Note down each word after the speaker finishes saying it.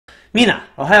Mina,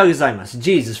 Ohio gozaimasu.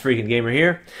 JesusFreakinGamer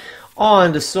here.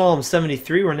 On to Psalm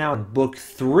 73. We're now in Book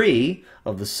 3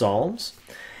 of the Psalms.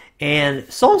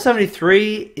 And Psalm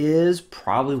 73 is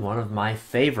probably one of my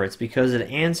favorites because it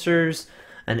answers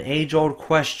an age-old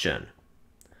question.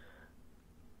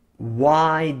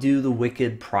 Why do the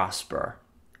wicked prosper?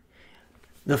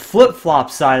 The flip-flop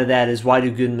side of that is why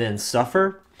do good men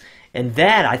suffer? And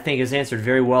that, I think, is answered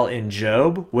very well in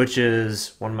Job, which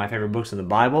is one of my favorite books in the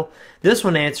Bible. This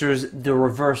one answers the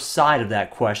reverse side of that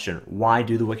question. Why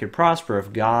do the wicked prosper?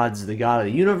 If God's the God of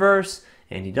the universe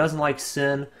and He doesn't like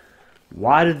sin,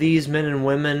 why do these men and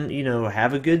women,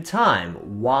 have a good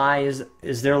time? Why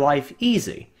is their life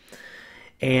easy?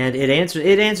 And it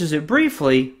answers it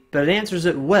briefly, but it answers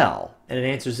it well, and it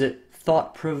answers it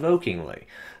thought-provokingly.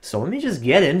 So let me just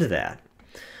get into that.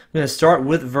 I'm going to start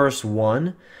with verse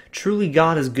 1. Truly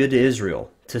God is good to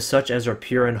Israel, to such as are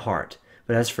pure in heart.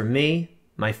 But as for me,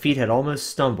 my feet had almost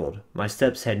stumbled, my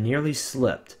steps had nearly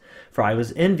slipped. For I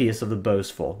was envious of the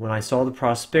boastful, when I saw the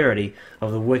prosperity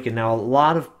of the wicked. Now a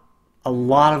lot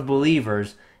of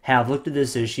believers have looked at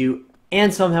this issue,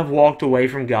 and some have walked away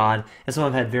from God, and some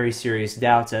have had very serious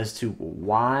doubts as to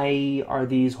why are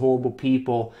these horrible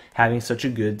people having such a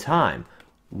good time?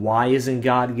 Why isn't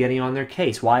God getting on their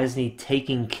case? Why isn't He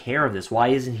taking care of this? Why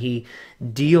isn't He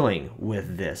dealing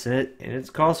with this? And it's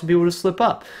caused some people to slip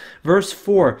up. Verse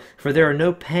 4, for there are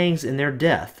no pangs in their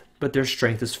death, but their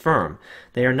strength is firm.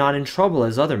 They are not in trouble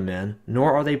as other men,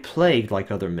 nor are they plagued like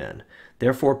other men.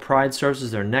 Therefore pride serves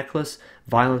as their necklace,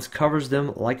 violence covers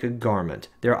them like a garment.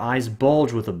 Their eyes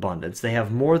bulge with abundance. They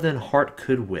have more than heart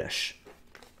could wish.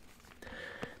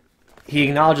 He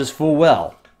acknowledges full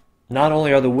well, not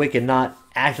only are the wicked not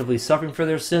actively suffering for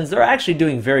their sins, they're actually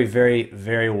doing very, very,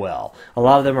 very well. A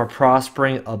lot of them are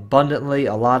prospering abundantly.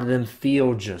 A lot of them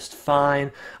feel just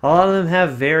fine. A lot of them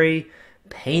have very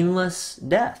painless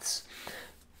deaths.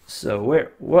 So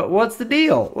what's the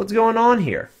deal? What's going on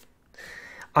here?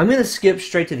 I'm going to skip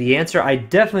straight to the answer. I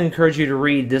definitely encourage you to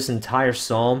read this entire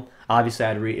psalm. Obviously,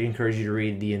 I'd encourage you to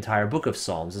read the entire book of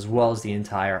Psalms, as well as the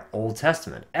entire Old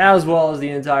Testament, as well as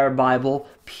the entire Bible,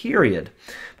 period.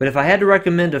 But if I had to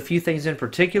recommend a few things in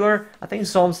particular, I think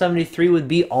Psalm 73 would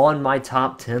be on my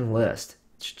top 10 list.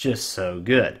 It's just so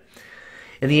good.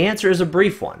 And the answer is a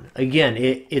brief one. Again,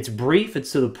 it's brief,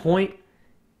 it's to the point,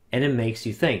 and it makes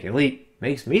you think. At least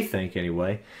makes me think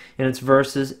anyway. And it's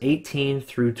verses 18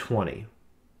 through 20.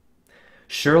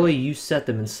 Surely you set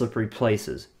them in slippery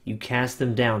places. You cast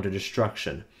them down to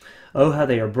destruction. Oh, how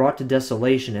they are brought to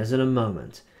desolation as in a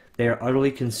moment. They are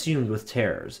utterly consumed with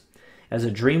terrors. As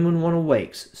a dream when one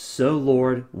awakes, so,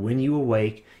 Lord, when you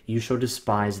awake, you shall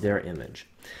despise their image.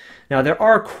 Now, there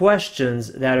are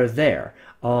questions that are there.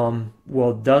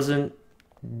 Well,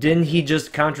 didn't he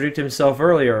just contradict himself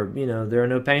earlier? There are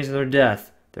no pangs in their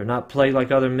death. They're not plagued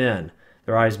like other men.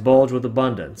 Their eyes bulge with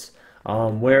abundance.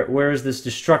 Where is this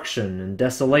destruction and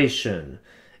desolation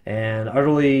and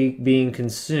utterly being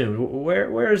consumed?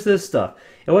 Where is this stuff?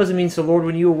 It doesn't mean, so Lord,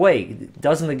 when you awake,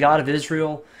 doesn't the God of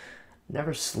Israel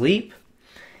never sleep?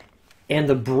 And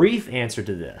the brief answer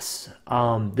to this,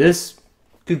 this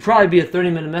could probably be a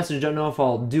 30-minute message. Don't know if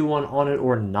I'll do one on it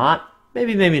or not.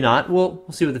 Maybe, maybe not. We'll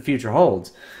see what the future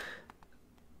holds.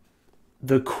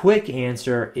 The quick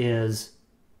answer is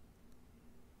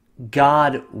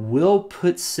God will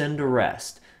put sin to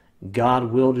rest.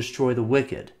 God will destroy the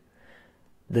wicked.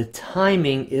 The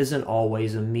timing isn't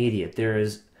always immediate. There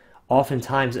is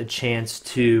oftentimes a chance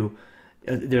to,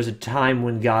 there's a time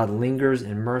when God lingers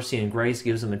in mercy and grace,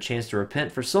 gives them a chance to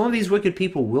repent. For some of these wicked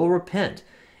people will repent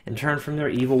and turn from their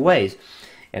evil ways.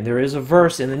 And there is a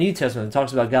verse in the New Testament that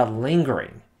talks about God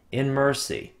lingering in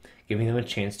mercy, giving them a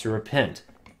chance to repent.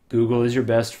 Google is your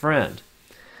best friend.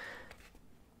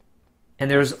 And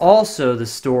there's also the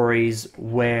stories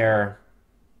where,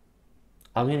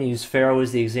 I'm going to use Pharaoh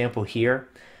as the example here.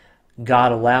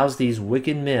 God allows these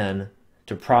wicked men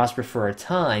to prosper for a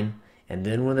time, and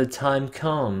then when the time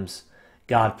comes,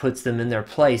 God puts them in their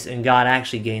place, and God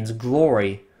actually gains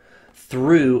glory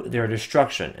through their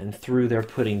destruction and through their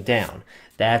putting down.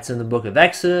 That's in the book of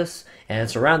Exodus, and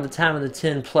it's around the time of the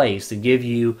 10 plagues to give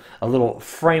you a little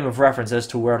frame of reference as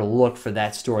to where to look for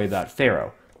that story about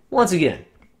Pharaoh. Once again,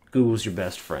 Google's your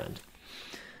best friend.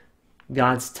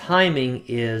 God's timing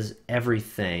is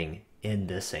everything in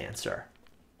this answer.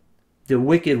 The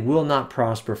wicked will not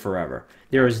prosper forever.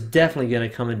 There is definitely going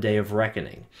to come a day of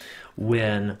reckoning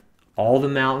when all the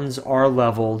mountains are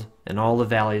leveled and all the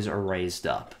valleys are raised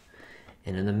up.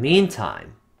 And in the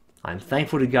meantime, I'm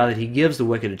thankful to God that He gives the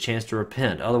wicked a chance to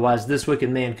repent. Otherwise, this wicked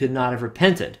man could not have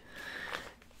repented.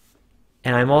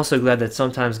 And I'm also glad that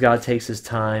sometimes God takes His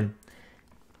time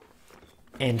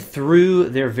And through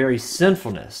their very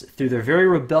sinfulness, through their very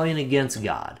rebellion against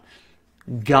God,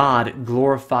 God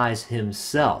glorifies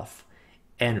himself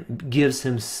and gives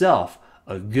himself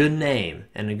a good name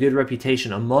and a good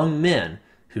reputation among men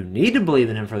who need to believe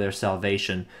in him for their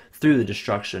salvation through the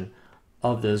destruction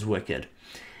of those wicked.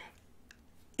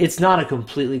 It's not a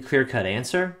completely clear-cut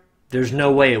answer. There's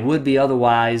no way it would be,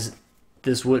 otherwise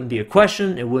this wouldn't be a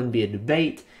question, it wouldn't be a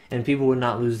debate, and people would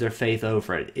not lose their faith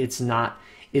over it. It's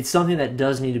something that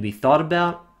does need to be thought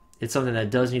about. It's something that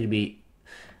does need to be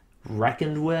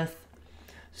reckoned with.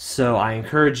 So I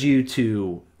encourage you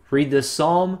to read this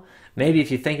psalm. Maybe if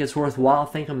you think it's worthwhile,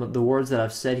 think of the words that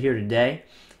I've said here today.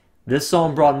 This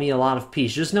psalm brought me a lot of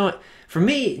peace. For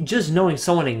me, just knowing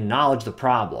someone acknowledged the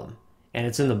problem, and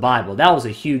it's in the Bible, that was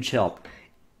a huge help.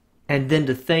 And then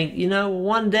to think,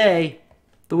 one day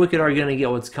the wicked are going to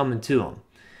get what's coming to them.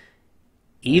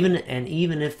 Even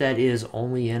if that is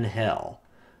only in hell,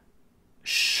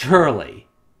 surely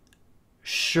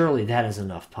that is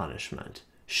enough punishment.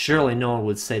 Surely no one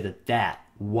would say that that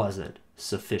wasn't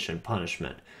sufficient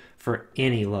punishment for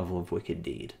any level of wicked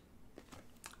deed.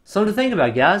 Something to think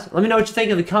about, guys. Let me know what you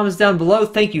think in the comments down below.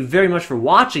 Thank you very much for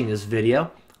watching this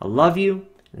video. I love you,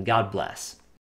 and God bless.